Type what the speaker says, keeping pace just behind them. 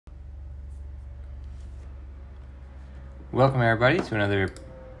Welcome everybody to another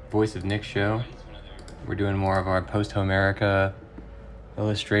Voice of Nick show. We're doing more of our Posthomerica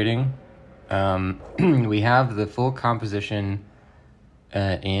illustrating. We have the full composition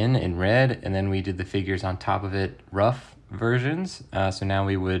in red, and then we did the figures on top of it, rough versions. So now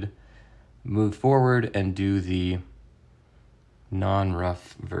we would move forward and do the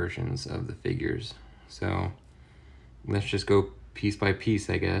non-rough versions of the figures. So let's just go piece by piece,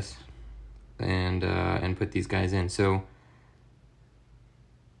 I guess, and put these guys in. So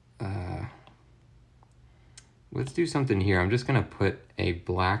let's do something here. I'm just gonna put a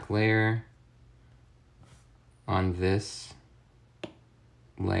black layer on this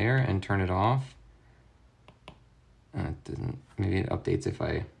layer and turn it off. It doesn't, maybe it updates if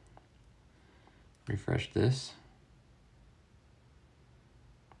I refresh this.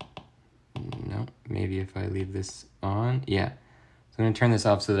 No, maybe if I leave this on, yeah. So I'm gonna turn this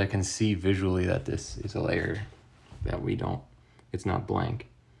off so that I can see visually that this is a layer that it's not blank.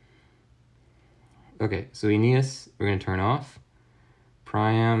 Okay, so Aeneas, we're gonna turn off.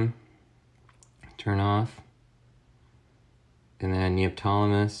 Priam, turn off. And then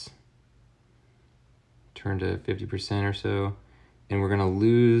Neoptolemus, turn to 50% or so. And we're gonna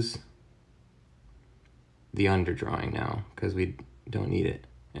lose the underdrawing now because we don't need it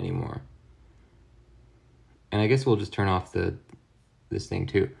anymore. And I guess we'll just turn off this thing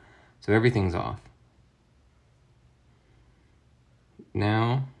too. So everything's off.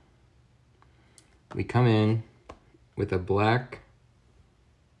 Now, we come in with a black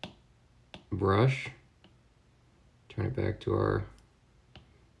brush, turn it back to our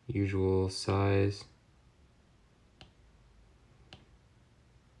usual size.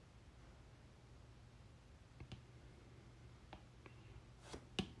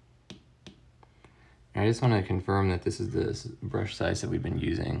 I just want to confirm that this is the brush size that we've been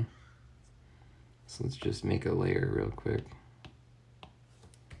using. So let's just make a layer real quick.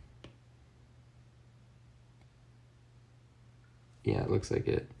 Yeah, it looks like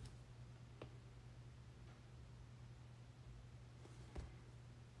it.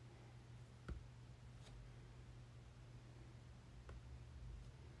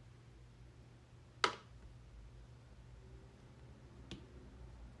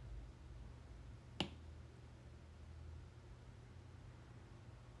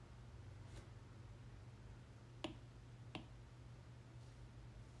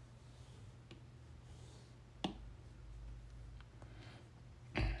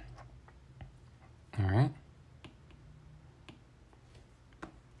 All right.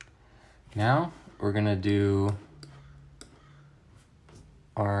 Now we're gonna do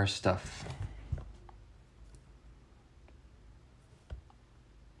our stuff.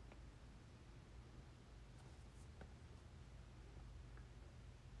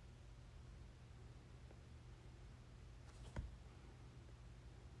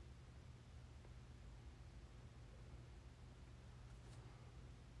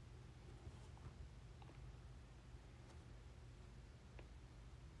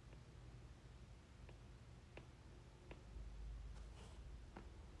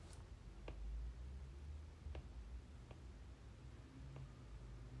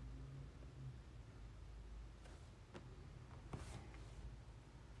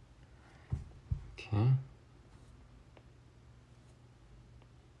 Okay.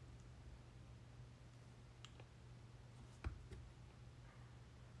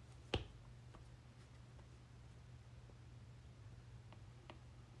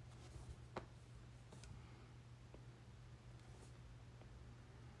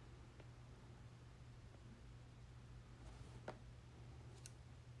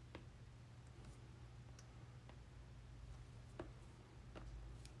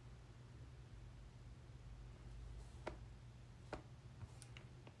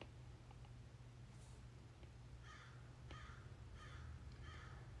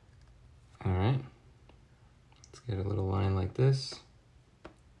 All right, let's get a little line like this.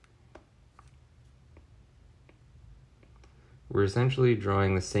 We're essentially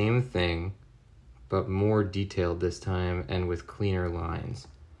drawing the same thing, but more detailed this time and with cleaner lines.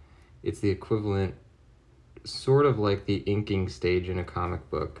 It's the equivalent, sort of like the inking stage in a comic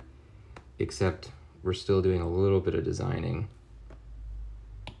book, except we're still doing a little bit of designing.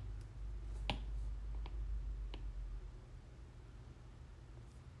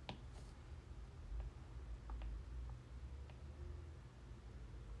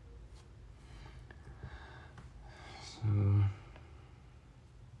 So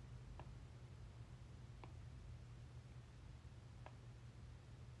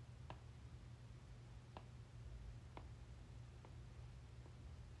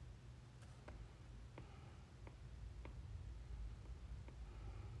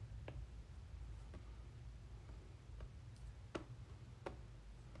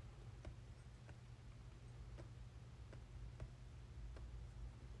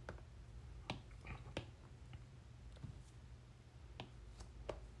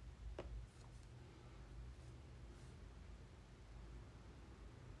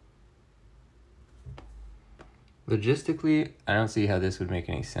Logistically, I don't see how this would make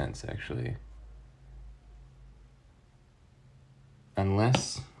any sense, actually.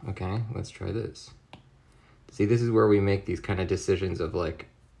 Unless, okay, let's try this. See, this is where we make these kind of decisions of like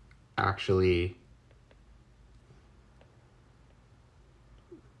actually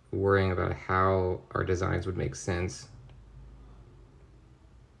worrying about how our designs would make sense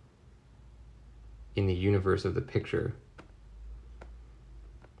in the universe of the picture.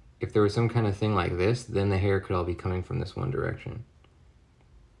 If there was some kind of thing like this, then the hair could all be coming from this one direction.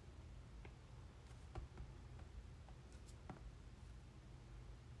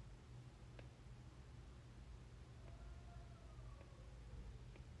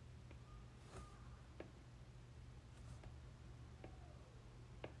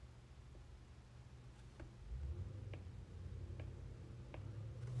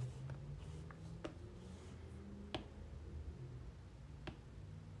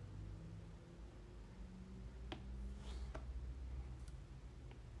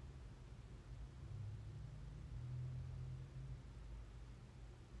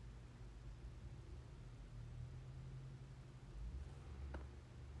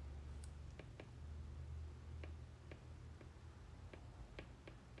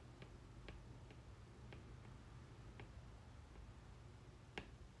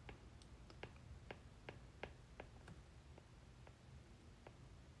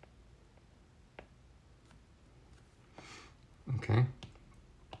 Okay,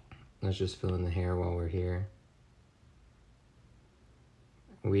 let's just fill in the hair while we're here.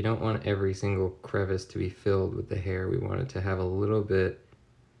 We don't want every single crevice to be filled with the hair. We want it to have a little bit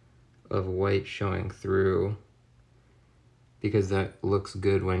of white showing through, because that looks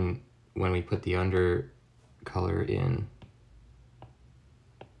good when we put the under color in.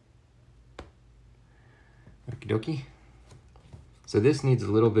 Okie dokie. So this needs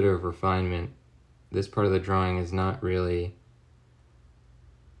a little bit of refinement. This part of the drawing is not really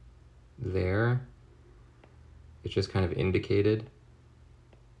there. It's just kind of indicated.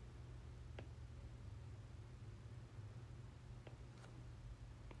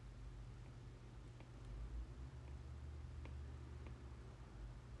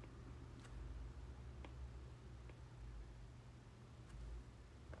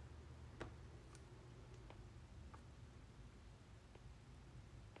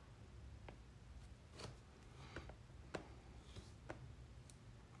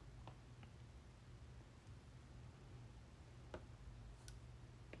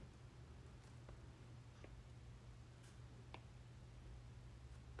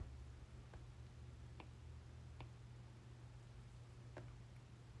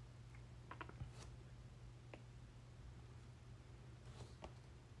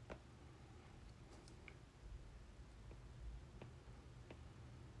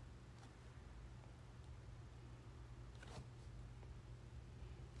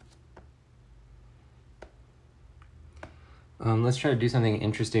 Let's try to do something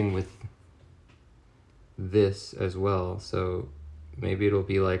interesting with this as well. So maybe it'll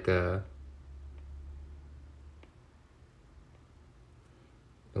be like a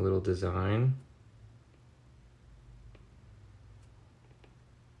little design.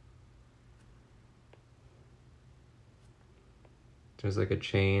 There's like a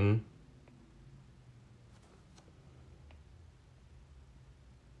chain.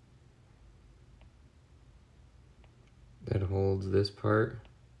 That holds this part.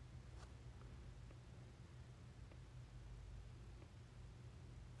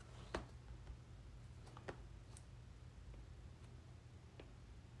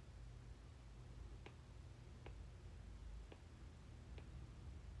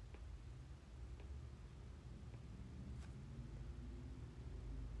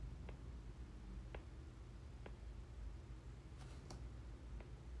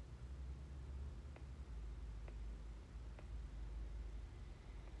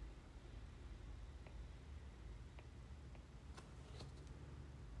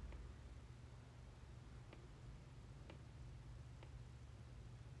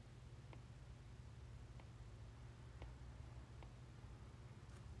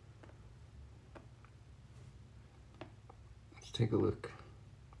 Take a look.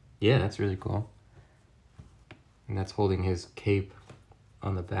 Yeah, that's really cool. And that's holding his cape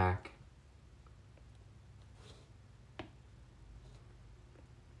on the back.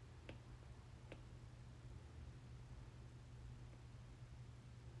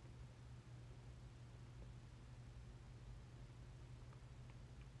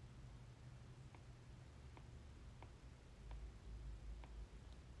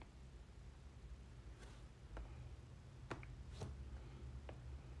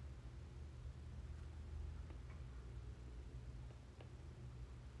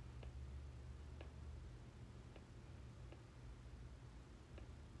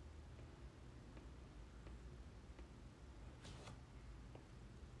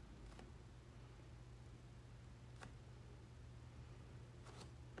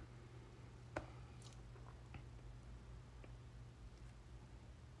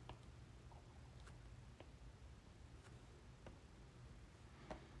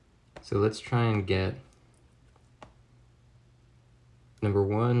 So let's try and get, number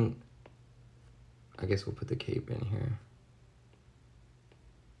one, I guess we'll put the cape in here.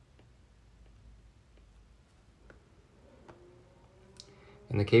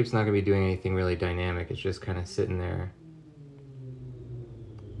 And the cape's not gonna be doing anything really dynamic, it's just kind of sitting there.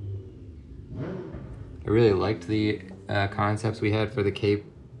 I really liked the concepts we had for the cape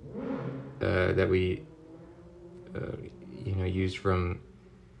that we used from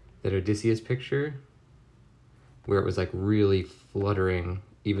that Odysseus picture, where it was like really fluttering,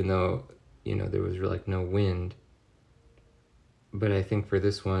 even though, there was like no wind. But I think for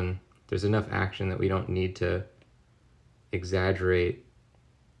this one, there's enough action that we don't need to exaggerate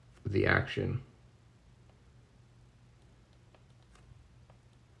the action.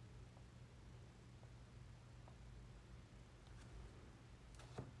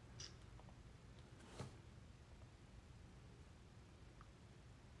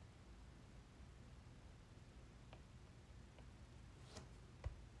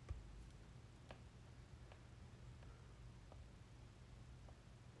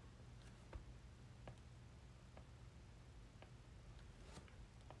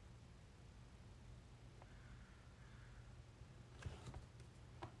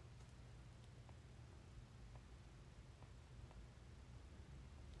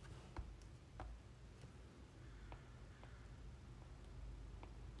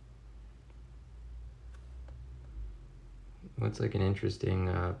 What's like an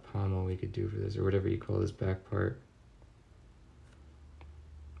interesting pommel we could do for this, or whatever you call this back part?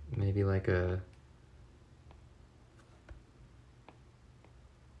 Maybe like a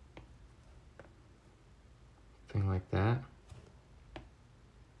thing like that.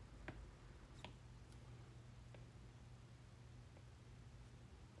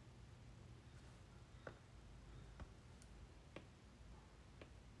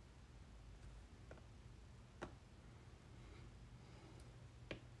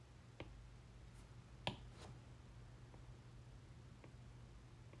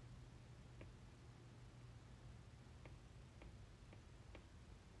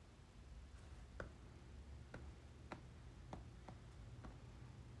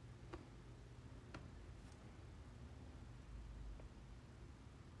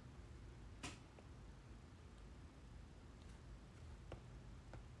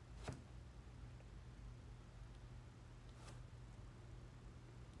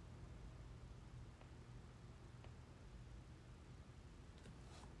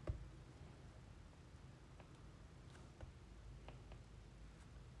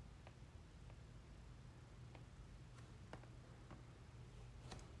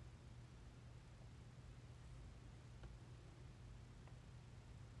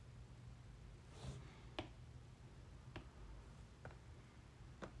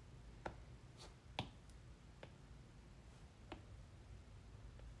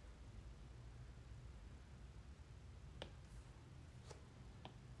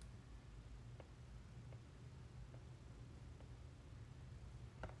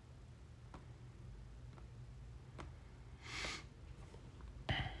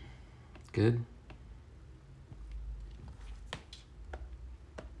 Good.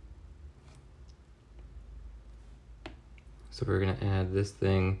 So we're gonna add this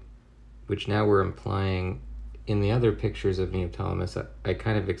thing, which now we're implying in the other pictures of Neoptolemus, I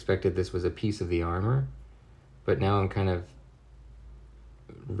kind of expected this was a piece of the armor, but now I'm kind of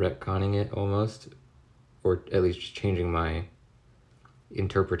retconning it almost, or at least just changing my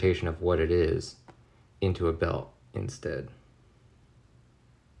interpretation of what it is into a belt instead.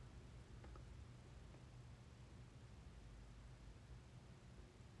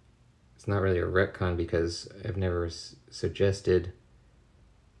 It's not really a retcon because I've never suggested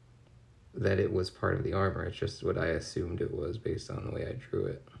that it was part of the armor. It's just what I assumed it was based on the way I drew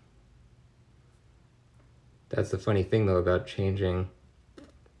it. That's the funny thing though about changing.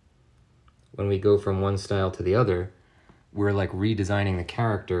 When we go from one style to the other, we're like redesigning the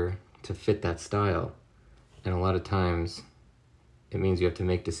character to fit that style. And a lot of times it means you have to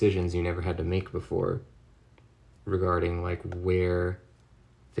make decisions you never had to make before regarding like where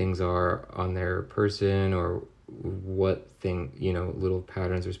things are on their person, or what thing, little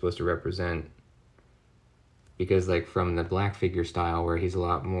patterns are supposed to represent. Because like from the black figure style where he's a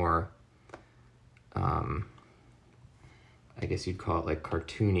lot more, I guess you'd call it like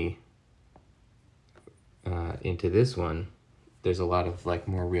cartoony, into this one, there's a lot of like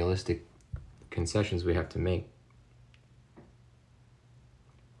more realistic concessions we have to make.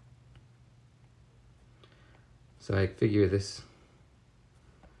 So I figure this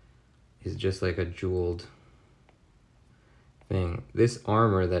is just like a jeweled thing. This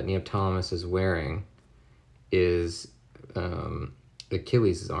armor that Neoptolemus is wearing is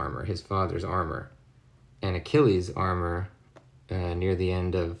Achilles' armor, his father's armor. And Achilles' armor, near the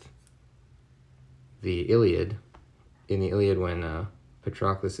end of the Iliad, in the Iliad when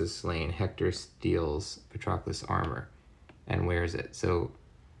Patroclus is slain, Hector steals Patroclus' armor and wears it. So,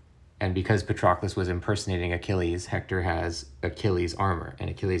 and because Patroclus was impersonating Achilles, Hector has Achilles' armor, and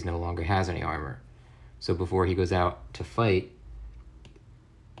Achilles no longer has any armor. So before he goes out to fight,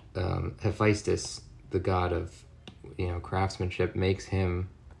 Hephaestus, the god of craftsmanship, makes him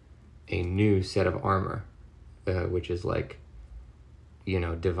a new set of armor, which is like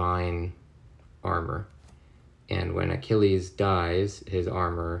divine armor. And when Achilles dies, his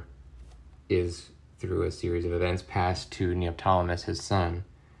armor is, through a series of events, passed to Neoptolemus, his son.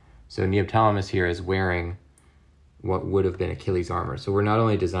 So Neoptolemus here is wearing what would have been Achilles' armor. So we're not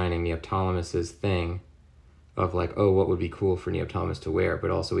only designing Neoptolemus's thing of like, oh, what would be cool for Neoptolemus to wear,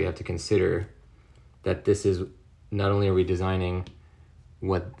 but also we have to consider that this is, not only are we designing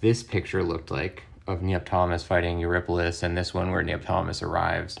what this picture looked like of Neoptolemus fighting Eurypylus, and this one where Neoptolemus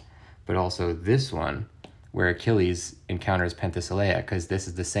arrives, but also this one where Achilles encounters Penthesilea, because this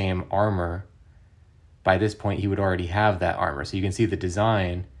is the same armor. By this point, he would already have that armor. So you can see the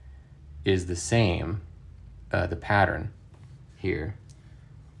design is the same, the pattern here,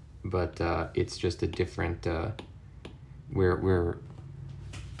 but it's just a different,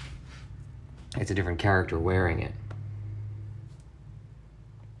 it's a different character wearing it.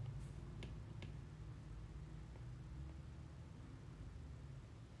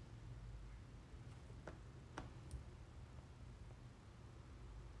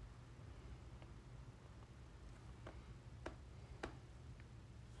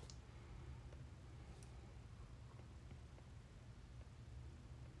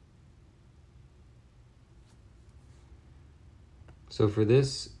 So for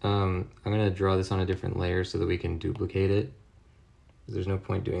this, I'm going to draw this on a different layer so that we can duplicate it. There's no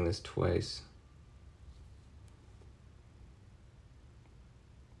point doing this twice.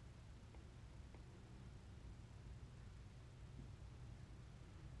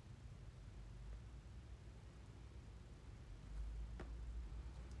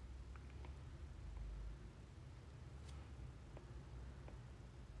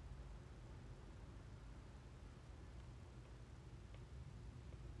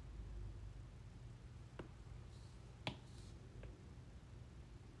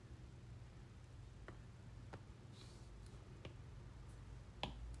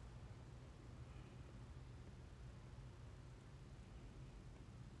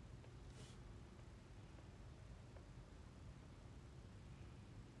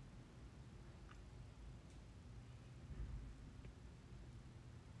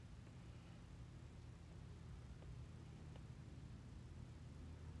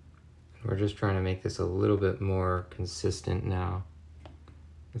 We're just trying to make this a little bit more consistent now.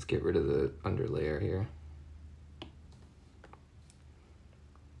 Let's get rid of the underlayer here.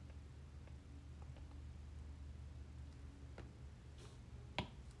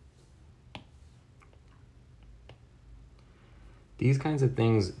 These kinds of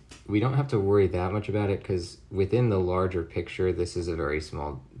things, we don't have to worry that much about it because within the larger picture, this is a very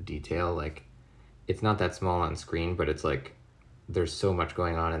small detail. Like, it's not that small on screen, but it's like there's so much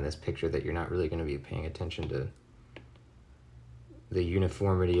going on in this picture that you're not really going to be paying attention to the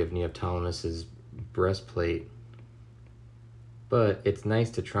uniformity of Neoptolemus's breastplate. But it's nice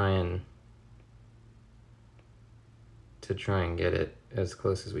to try and get it as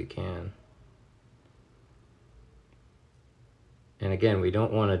close as we can. And again, we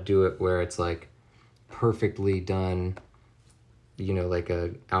don't want to do it where it's like perfectly done, like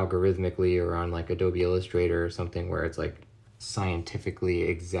algorithmically or on like Adobe Illustrator or something where it's like scientifically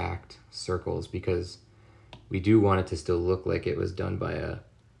exact circles, because we do want it to still look like it was done by a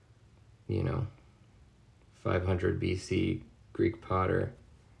 500 BC Greek potter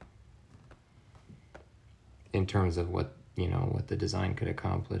in terms of what what the design could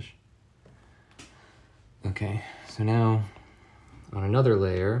accomplish. Okay, so now on another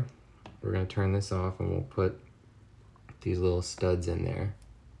layer we're going to turn this off and we'll put these little studs in there.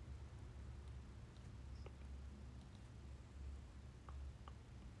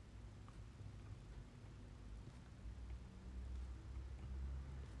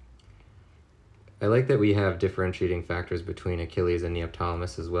 I like that we have differentiating factors between Achilles and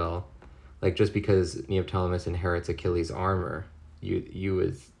Neoptolemus as well. Like, just because Neoptolemus inherits Achilles' armor,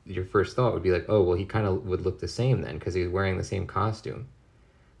 your first thought would be like, oh, well, he kind of would look the same then because he's wearing the same costume.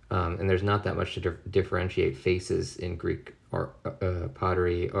 And there's not that much to differentiate faces in Greek art,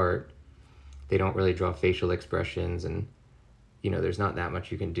 pottery art. They don't really draw facial expressions, and there's not that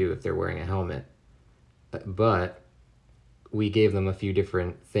much you can do if they're wearing a helmet. But we gave them a few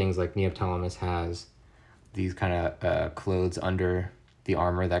different things, like Neoptolemus has these kind of clothes under the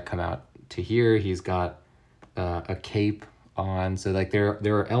armor that come out to here. He's got a cape on, so like there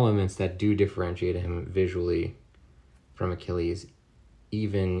are elements that do differentiate him visually from Achilles,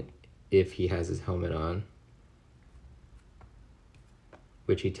 even if he has his helmet on,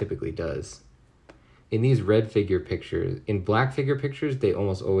 which he typically does. In these red figure pictures, in black figure pictures, they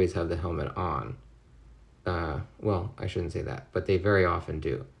almost always have the helmet on. Well, I shouldn't say that, but they very often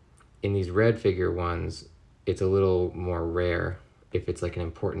do. In these red figure ones, it's a little more rare if it's like an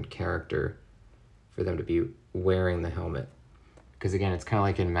important character for them to be wearing the helmet. Because again, it's kind of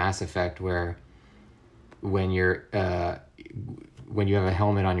like in Mass Effect, where when you have a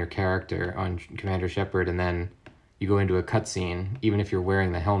helmet on your character, on Commander Shepard, and then you go into a cutscene, even if you're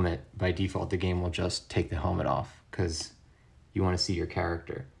wearing the helmet, by default the game will just take the helmet off because you want to see your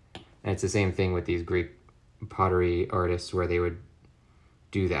character. And it's the same thing with these Greek pottery artists, where they would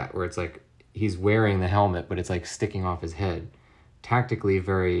do that, where it's like he's wearing the helmet but it's like sticking off his head. Tactically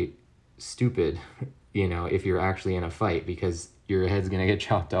very stupid, if you're actually in a fight, because your head's gonna get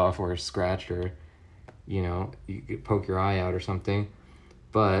chopped off or scratched, or you could poke your eye out or something.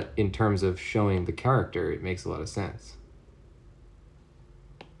 But in terms of showing the character, it makes a lot of sense.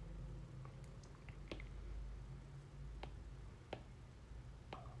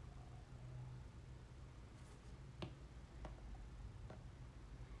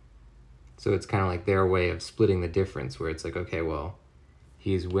 So it's kind of like their way of splitting the difference, where it's like, okay, well,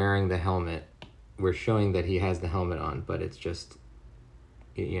 he's wearing the helmet. We're showing that he has the helmet on, but it's just,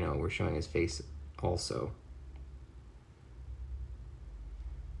 we're showing his face also.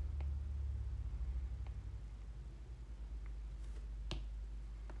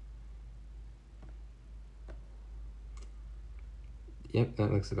 Yep,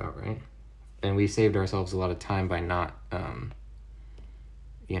 that looks about right. And we saved ourselves a lot of time by not,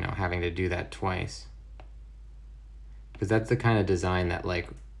 having to do that twice. Because that's the kind of design that, like,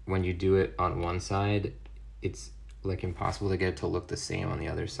 when you do it on one side, it's, like, impossible to get it to look the same on the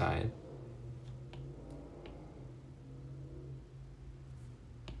other side.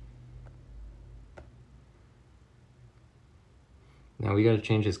 Now we got to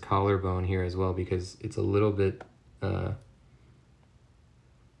change his collarbone here as well, because it's a little bit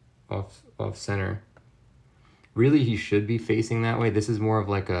off center. Really, he should be facing that way. This is more of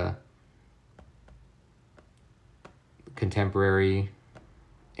like a contemporary,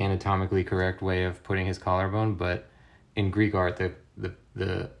 anatomically correct way of putting his collarbone, but in Greek art,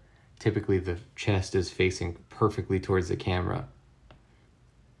 the typically the chest is facing perfectly towards the camera,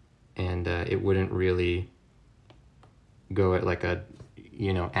 and it wouldn't really go at like a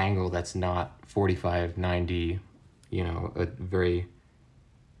angle that's not 45, 90, a very,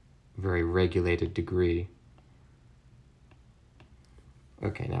 very regulated degree.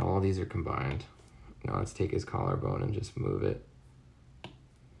 Okay, now all these are combined. Now let's take his collarbone and just move it.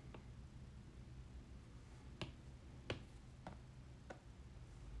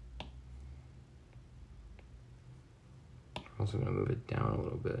 I'm also going to move it down a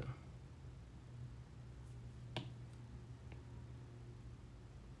little bit.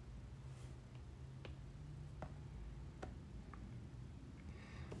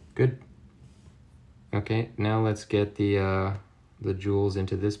 Good. Okay, now let's get the jewels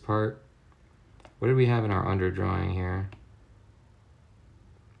into this part. What did we have in our underdrawing here?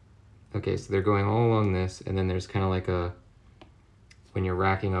 Okay, so they're going all along this, and then there's kind of like a, when you're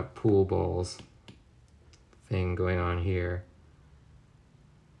racking up pool balls thing going on here.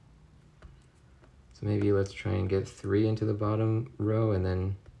 So maybe let's try and get 3 into the bottom row and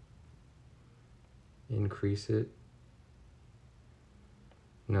then increase it.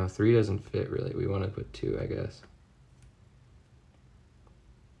 No, 3 doesn't fit really. We want to put 2, I guess.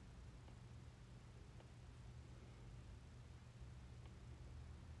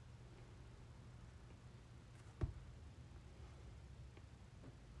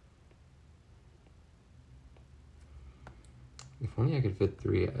 If only I could fit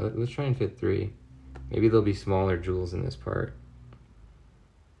 3. Let's try and fit 3. Maybe there'll be smaller jewels in this part.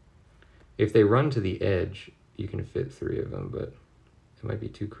 If they run to the edge, you can fit 3 of them, but it might be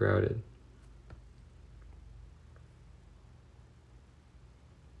too crowded.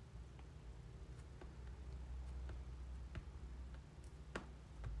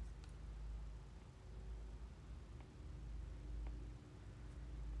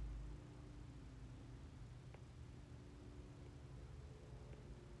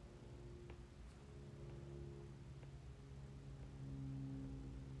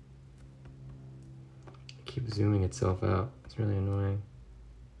 keeps zooming itself out. It's really annoying.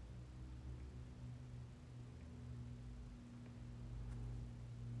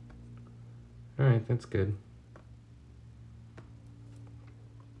 Alright, that's good.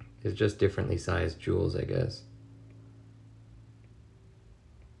 It's just differently sized jewels, I guess.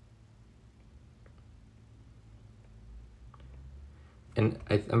 And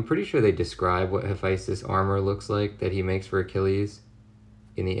I'm pretty sure they describe what Hephaestus' armor looks like that he makes for Achilles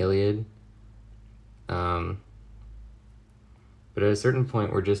in the Iliad. But at a certain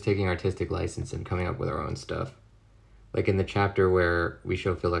point, we're just taking artistic license and coming up with our own stuff. Like in the chapter where we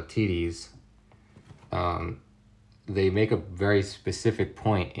show Philoctetes, they make a very specific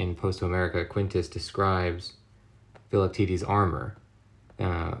point in Posthomerica. Quintus describes Philoctetes' armor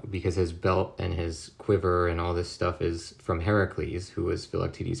because his belt and his quiver and all this stuff is from Heracles, who was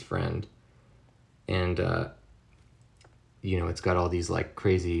Philoctetes' friend. And, you know, it's got all these like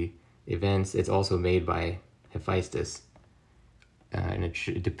crazy events. It's also made by Hephaestus. And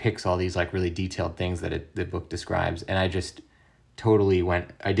it depicts all these like really detailed things that the book describes. And I just totally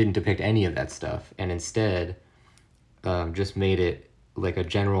I didn't depict any of that stuff. And instead just made it like a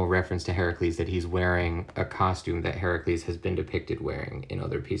general reference to Heracles, that he's wearing a costume that Heracles has been depicted wearing in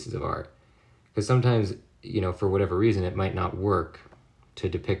other pieces of art. Because sometimes, you know, for whatever reason, it might not work to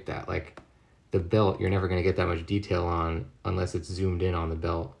depict that. Like the belt, you're never going to get that much detail on unless it's zoomed in on the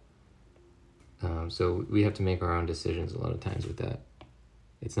belt. So we have to make our own decisions a lot of times with that.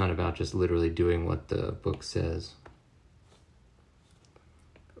 It's not about just literally doing what the book says.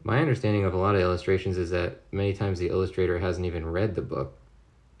 My understanding of a lot of illustrations is that many times the illustrator hasn't even read the book.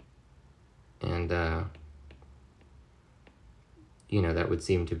 And, you know, that would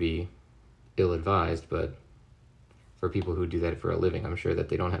seem to be ill-advised, but for people who do that for a living, I'm sure that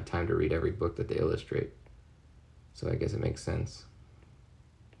they don't have time to read every book that they illustrate. So I guess it makes sense.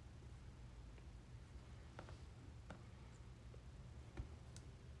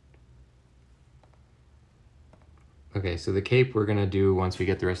 Okay, so the cape we're going to do once we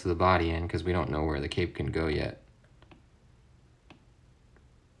get the rest of the body in, because we don't know where the cape can go yet.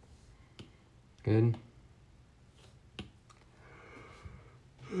 Good.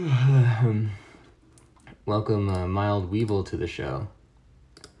 Welcome Mild Weevil to the show.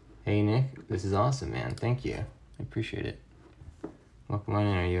 Hey Nick, this is awesome, man. Thank you. I appreciate it. Welcome on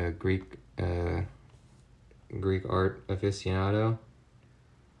in. Are you a Greek art aficionado?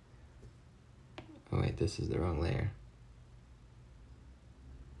 Oh wait, this is the wrong layer.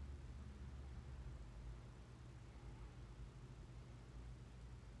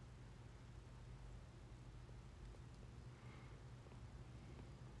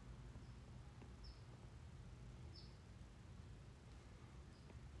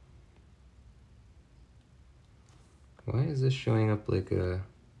 Why is this showing up like a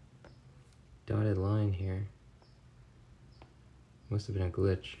dotted line here? Must have been a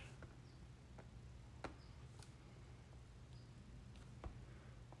glitch.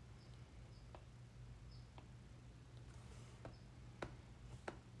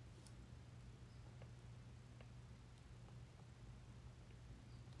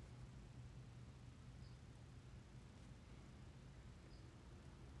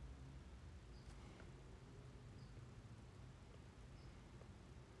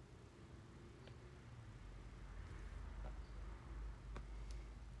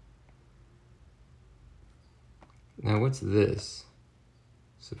 Now what's this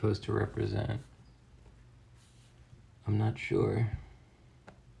supposed to represent? I'm not sure.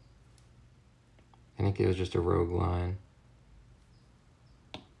 I think it was just a rogue line.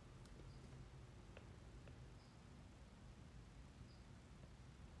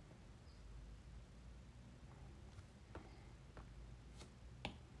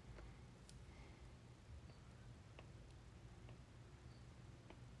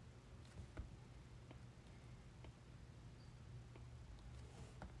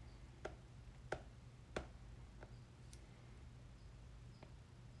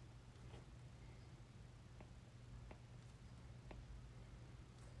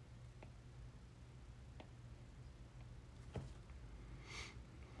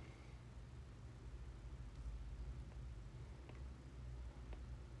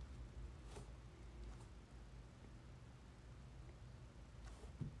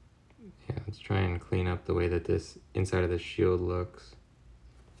 Yeah, let's try and clean up the way that this inside of the shield looks.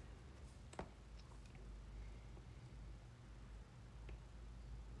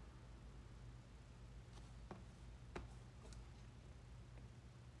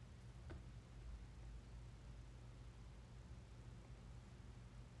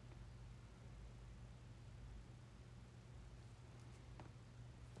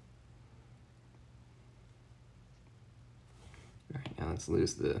 Let's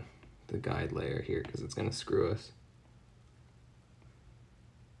lose the guide layer here because it's going to screw us.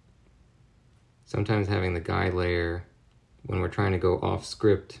 Sometimes having the guide layer, when we're trying to go off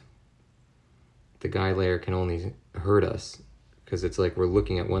script, the guide layer can only hurt us because it's like we're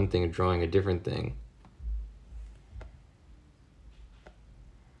looking at one thing and drawing a different thing.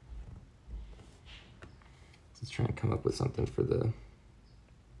 Let's try and come up with something for the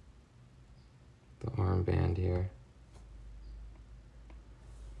armband here.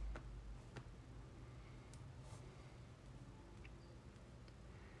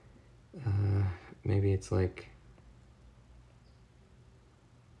 Maybe it's like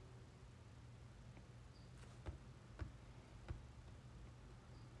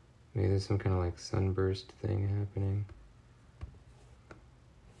maybe there's some kind of like sunburst thing happening.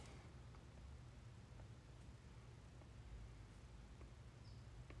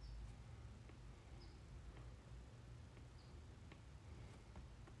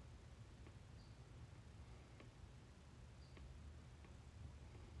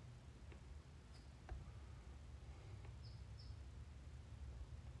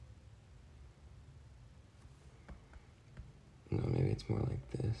 No, maybe it's more like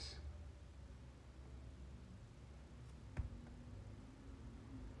this.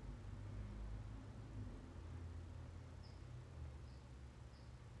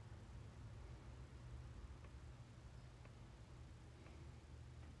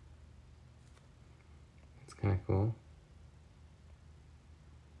 It's kind of cool.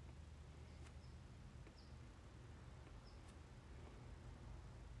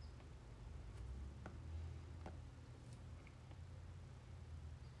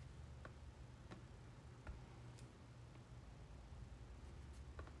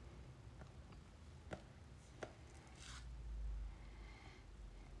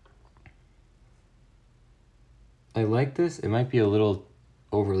 I like this. It might be a little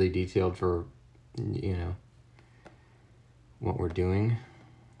overly detailed for, you know, what we're doing.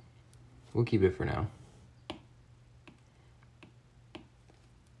 We'll keep it for now.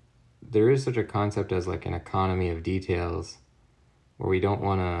 There is such a concept as like an economy of details where we don't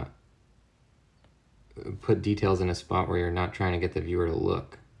want to put details in a spot where you're not trying to get the viewer to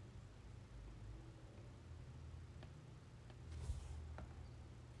look.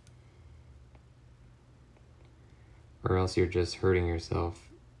 Or else you're just hurting yourself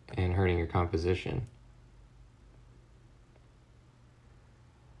and hurting your composition.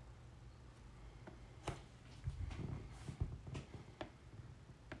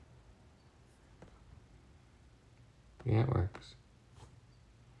 Yeah, it works.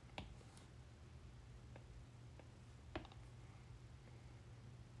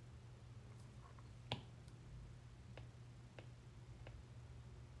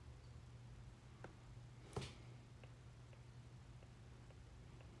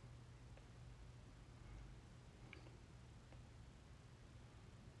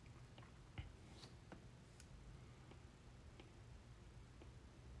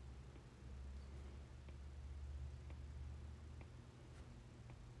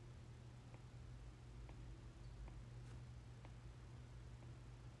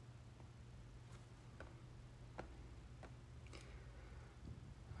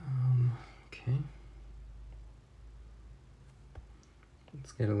 Okay.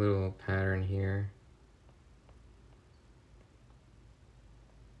 Let's get a little pattern here.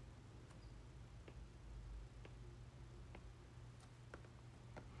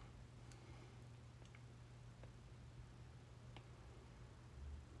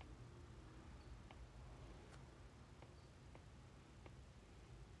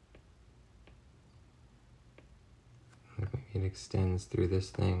 Like maybe it extends through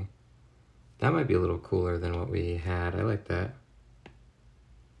this thing. That might be a little cooler than what we had. I like that.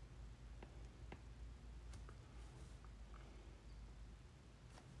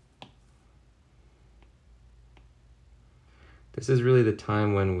 This is really the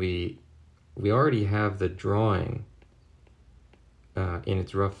time when we already have the drawing in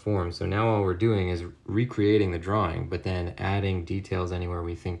its rough form. So now all we're doing is recreating the drawing, but then adding details anywhere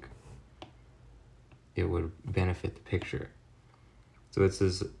we think it would benefit the picture. So this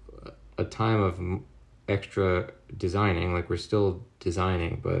is a time of extra designing, like we're still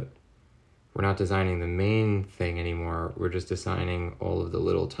designing, but we're not designing the main thing anymore. We're just designing all of the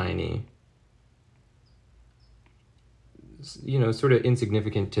little tiny, you know, sort of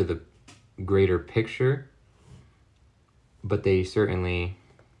insignificant to the greater picture, but they certainly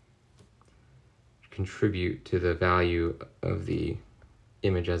contribute to the value of the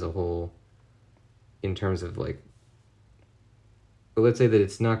image as a whole in terms of like But let's say that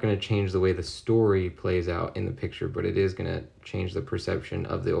it's not going to change the way the story plays out in the picture, but it is going to change the perception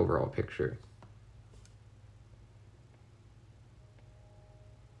of the overall picture.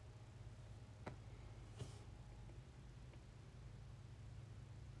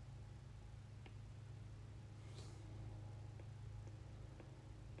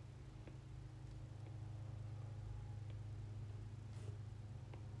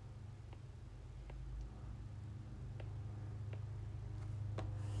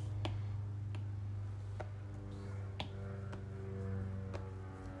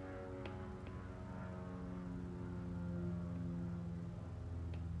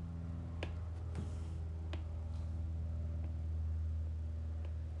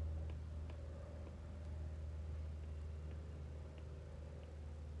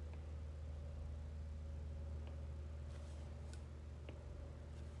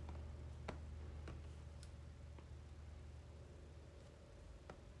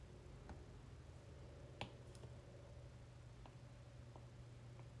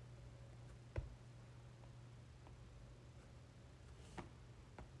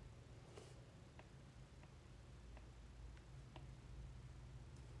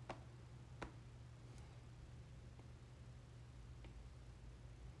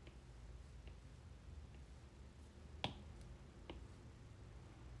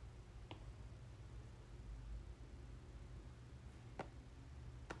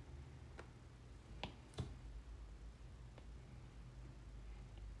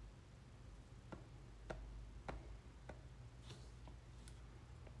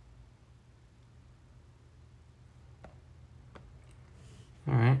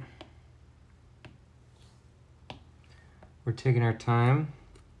 All right. We're taking our time,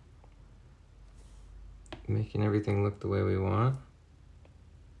 making everything look the way we want.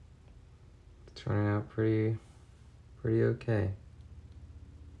 It's turning out pretty okay.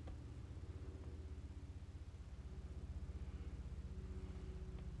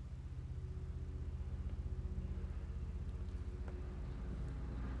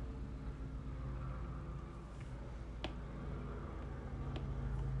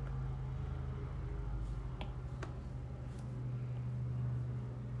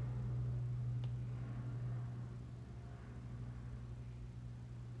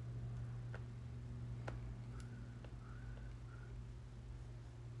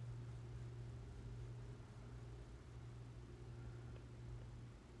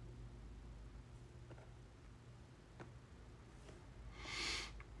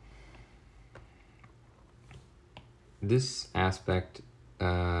 This aspect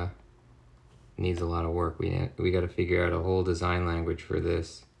needs a lot of work. We got to figure out a whole design language for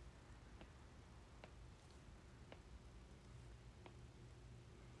this.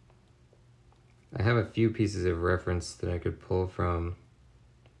 I have a few pieces of reference that I could pull from.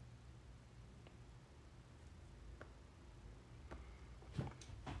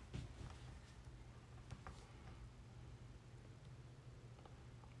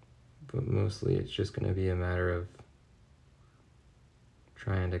 But mostly it's just going to be a matter of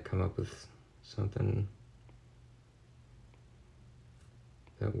trying to come up with something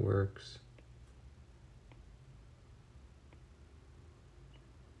that works.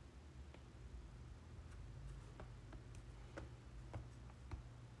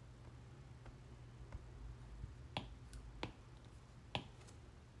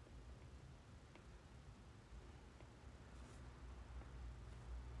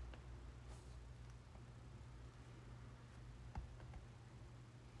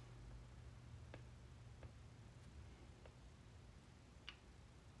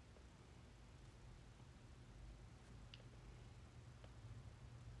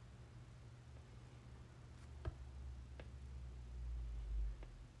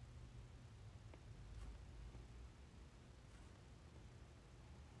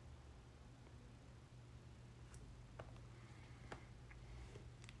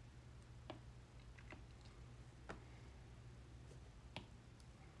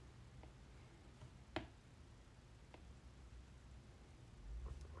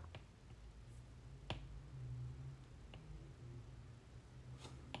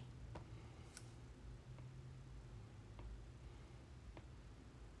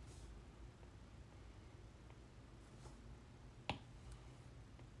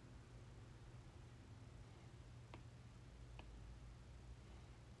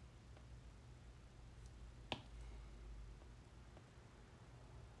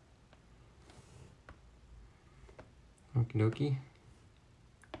 Okie dokie.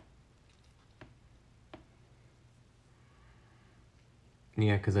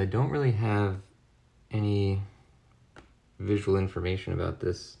 Yeah, because I don't really have any visual information about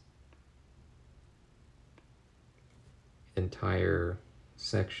this entire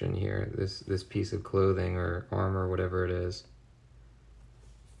section here, this piece of clothing or armor, whatever it is.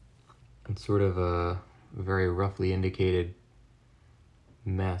 It's sort of a very roughly indicated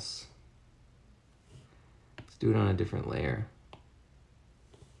mess. Let's do it on a different layer.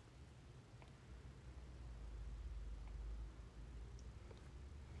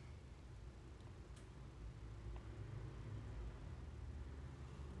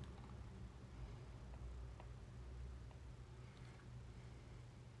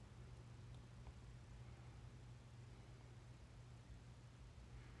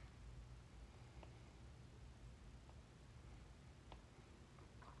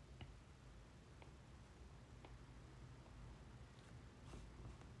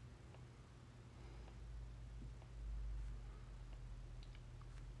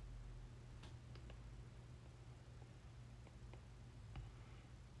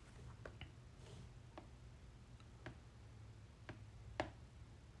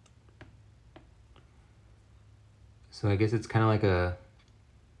 So I guess it's kind of like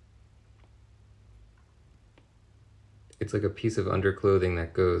it's like a piece of underclothing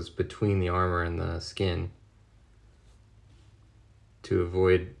that goes between the armor and the skin to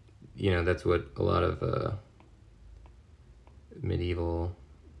avoid, you know, that's what a lot of medieval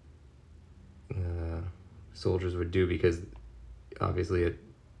soldiers would do, because obviously it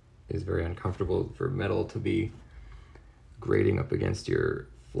is very uncomfortable for metal to be grating up against your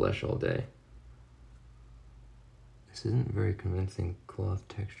flesh all day. This isn't very convincing cloth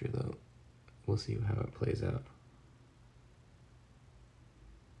texture though. We'll see how it plays out.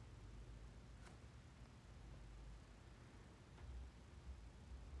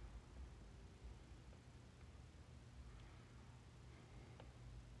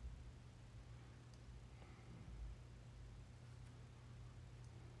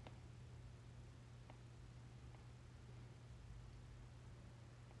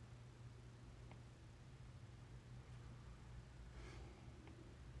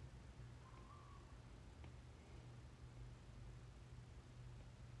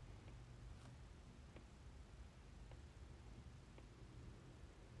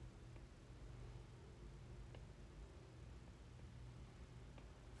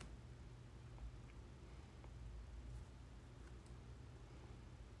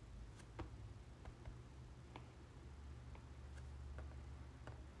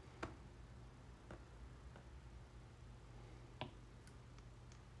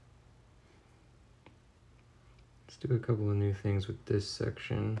 Let's do a couple of new things with this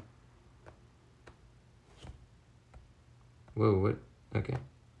section. Whoa, what? Okay.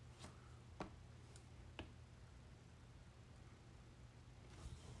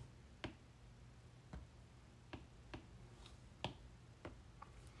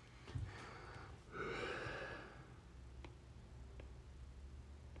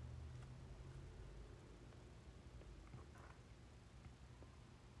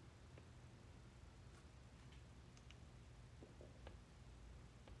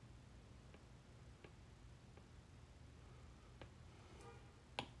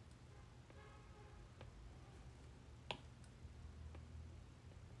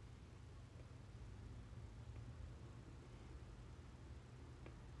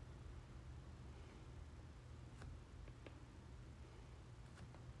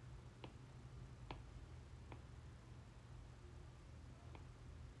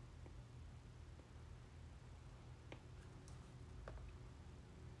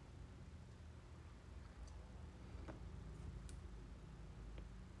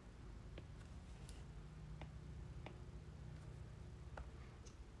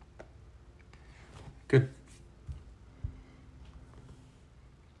 Good.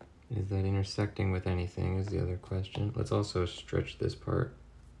 Is that intersecting with anything is the other question. Let's also stretch this part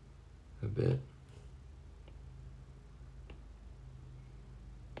a bit.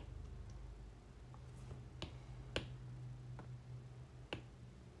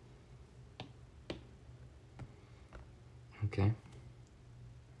 Okay.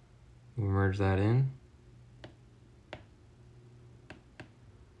 We'll merge that in.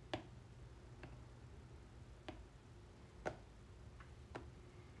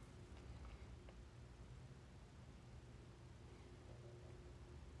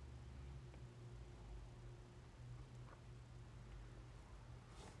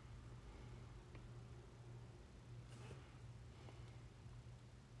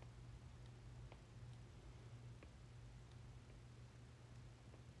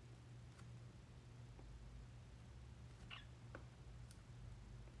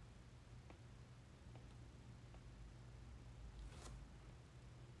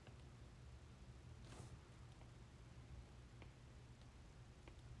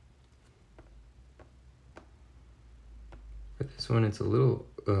 But this one, it's a little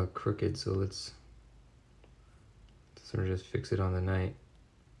crooked, so let's sort of just fix it on the night.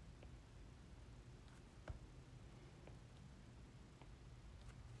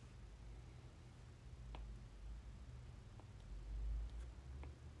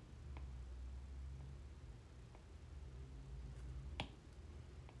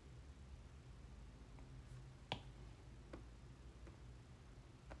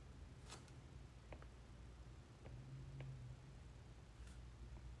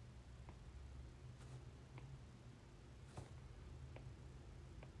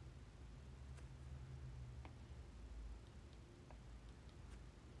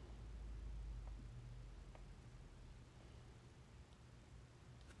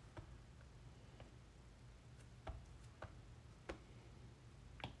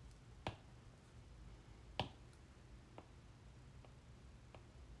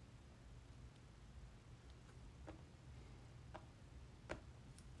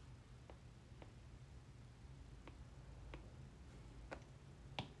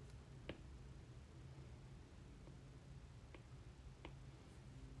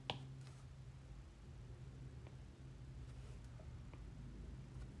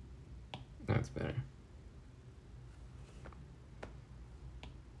 That's better.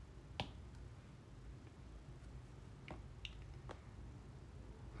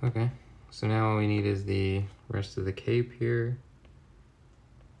 Okay, so now all we need is the rest of the cape here.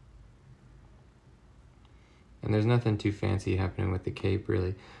 And there's nothing too fancy happening with the cape,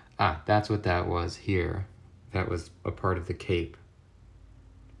 really. Ah, that's what that was here. That was a part of the cape.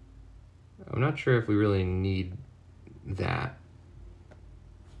 I'm not sure if we really need that.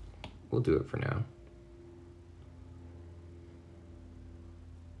 We'll do it for now.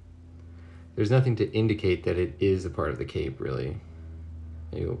 There's nothing to indicate that it is a part of the cape, really.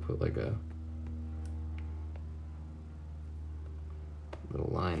 Maybe we'll put like a little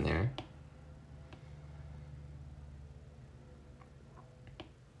line there.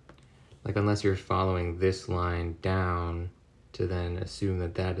 Like, unless you're following this line down to then assume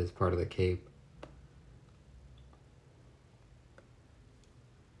that that is part of the cape.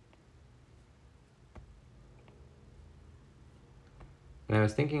 And I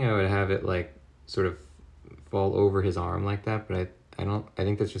was thinking I would have it like sort of fall over his arm like that, but I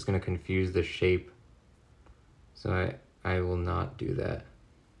think that's just going to confuse the shape. So I will not do that.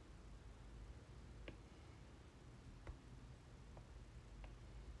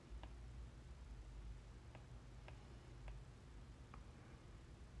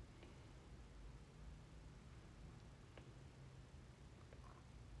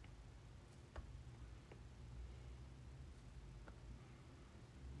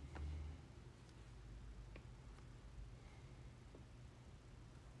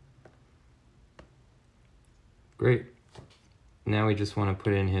 Great. Now we just want to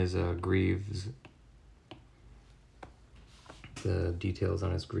put in his greaves, the details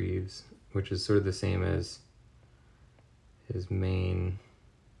on his greaves, which is sort of the same as his main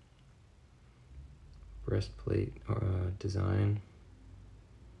breastplate design.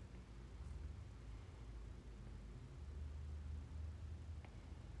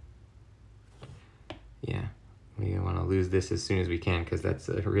 Yeah, we want to lose this as soon as we can because that's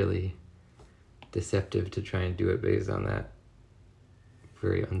a really deceptive to try and do it based on that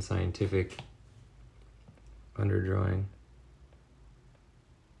very unscientific underdrawing.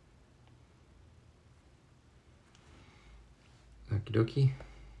 Okie dokie.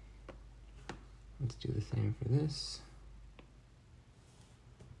 Let's do the same for this.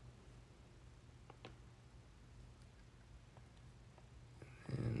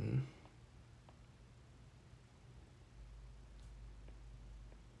 And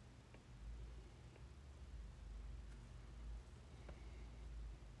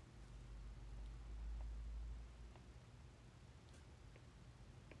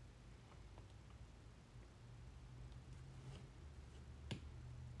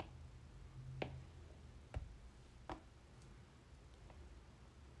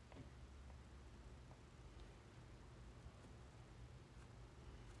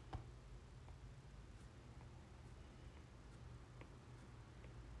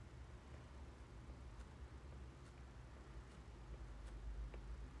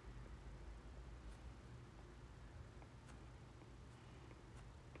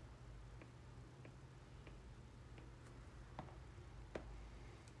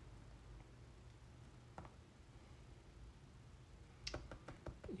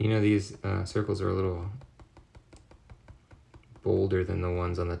you know, these circles are a little bolder than the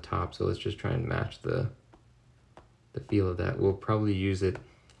ones on the top, so let's just try and match the feel of that. We'll probably use it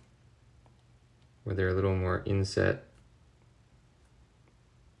where they're a little more inset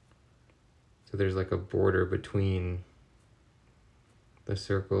So there's like a border between the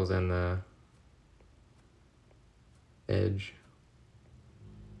circles and the edge.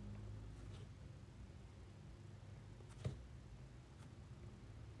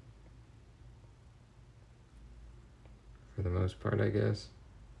 For the most part, I guess.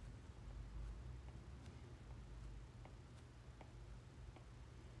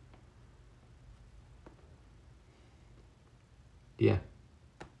 Yeah.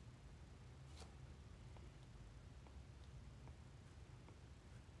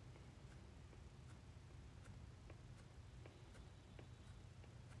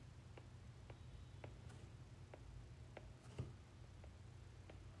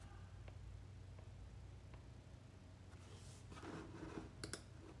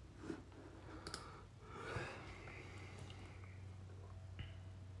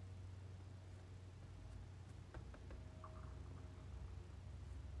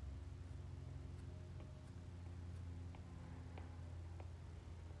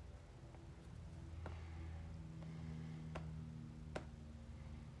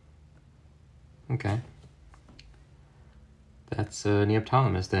 Okay. That's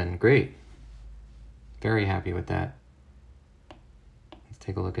Neoptolemus then. Great. Very happy with that. Let's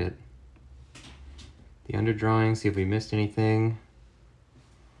take a look at the underdrawing, see if we missed anything.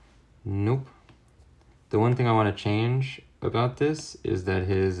 Nope. The one thing I want to change about this is that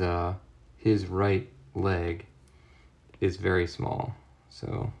his right leg is very small.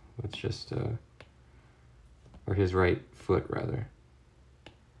 So let's just, or his right foot rather.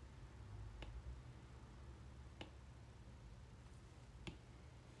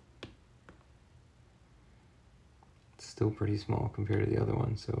 It's still pretty small compared to the other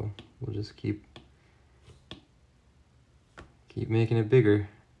one, so we'll just keep making it bigger.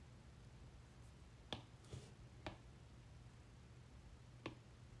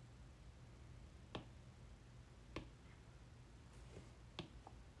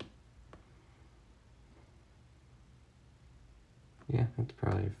 Yeah, that's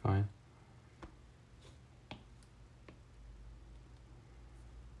probably fine.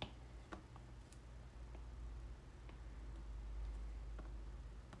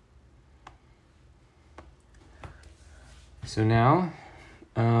 So now,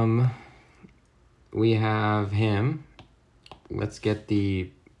 we have him. Let's get the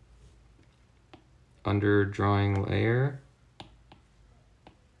underdrawing layer.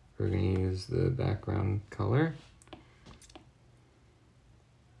 We're going to use the background color.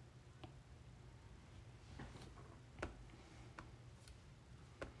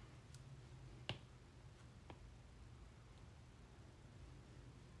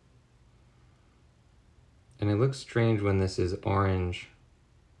 And it looks strange when this is orange,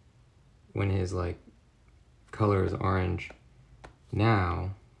 when his like color is orange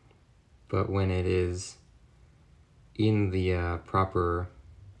now, but when it is in the proper,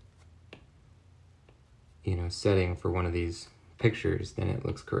 you know, setting for one of these pictures, then it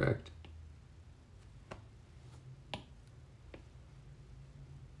looks correct.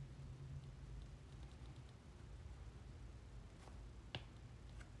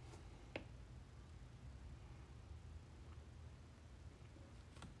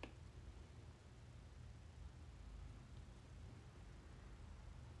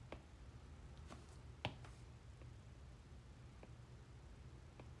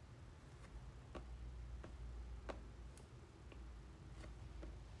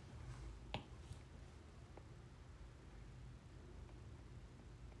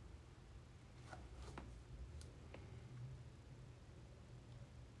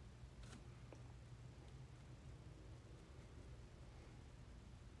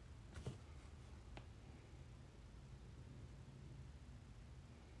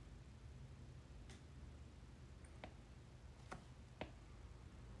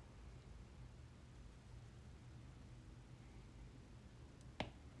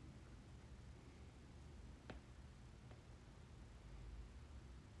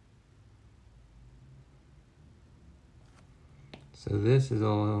 So this is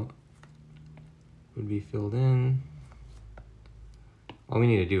all would be filled in. All we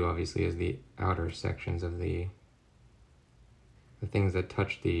need to do, obviously, is the outer sections of the things that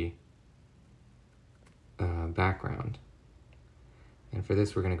touch the background. And for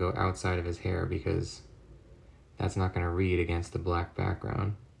this, we're going to go outside of his hair because that's not going to read against the black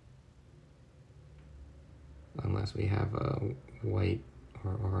background unless we have a white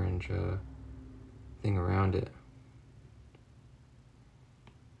or orange thing around it.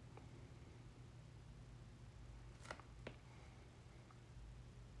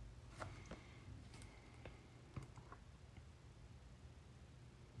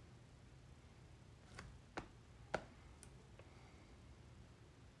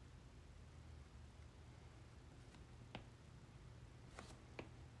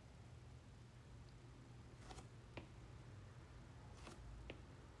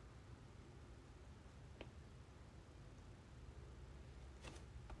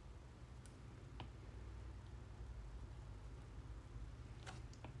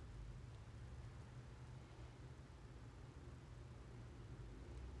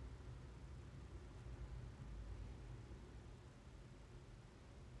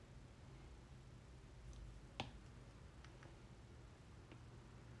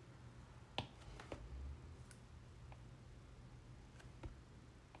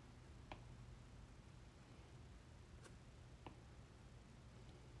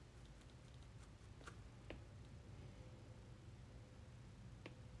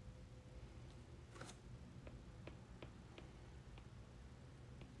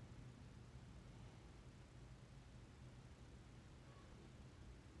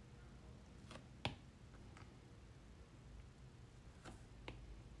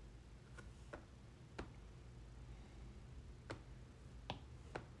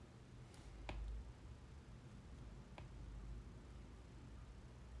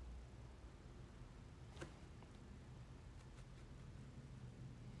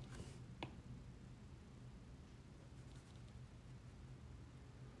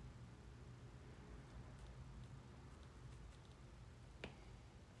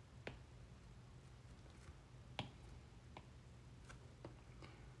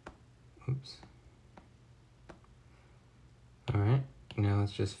 Oops. All right, now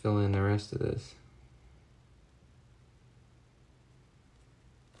let's just fill in the rest of this.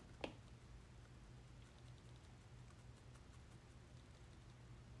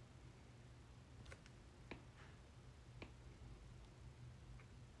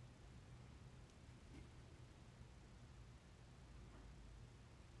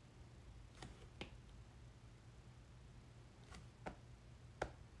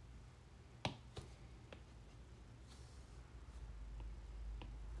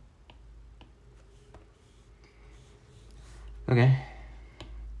 Okay.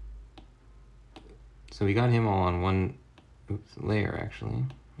 So we got him all on one layer, actually.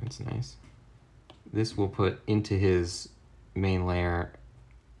 That's nice. This we'll put into his main layer,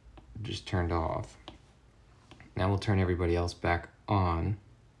 just turned off. Now we'll turn everybody else back on.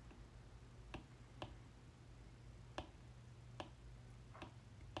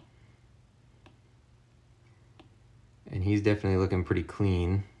 And he's definitely looking pretty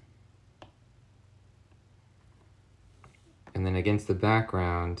clean. And then against the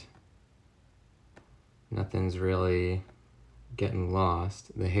background, nothing's really getting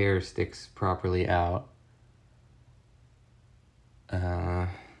lost. The hair sticks properly out.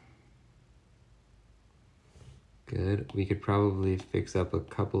 Good. We could probably fix up a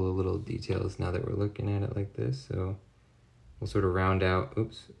couple of little details now that we're looking at it like this. So we'll sort of round out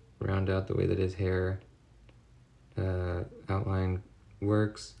the way that his hair outline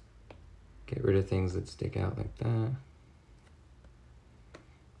works. Get rid of things that stick out like that.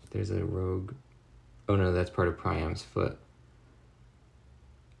 There's a rogue. Oh no, that's part of Priam's foot.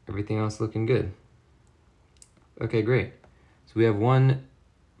 Everything else looking good. Okay, great. So we have one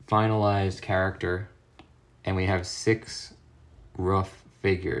finalized character, and we have 6 rough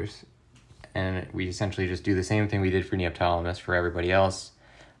figures. And we essentially just do the same thing we did for Neoptolemus for everybody else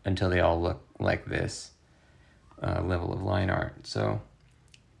until they all look like this level of line art. So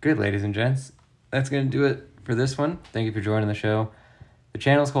good, ladies and gents. That's going to do it for this one. Thank you for joining the show. The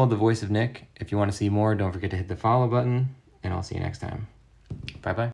channel is called The Voice of Nick. If you want to see more, don't forget to hit the follow button, and I'll see you next time. Bye-bye.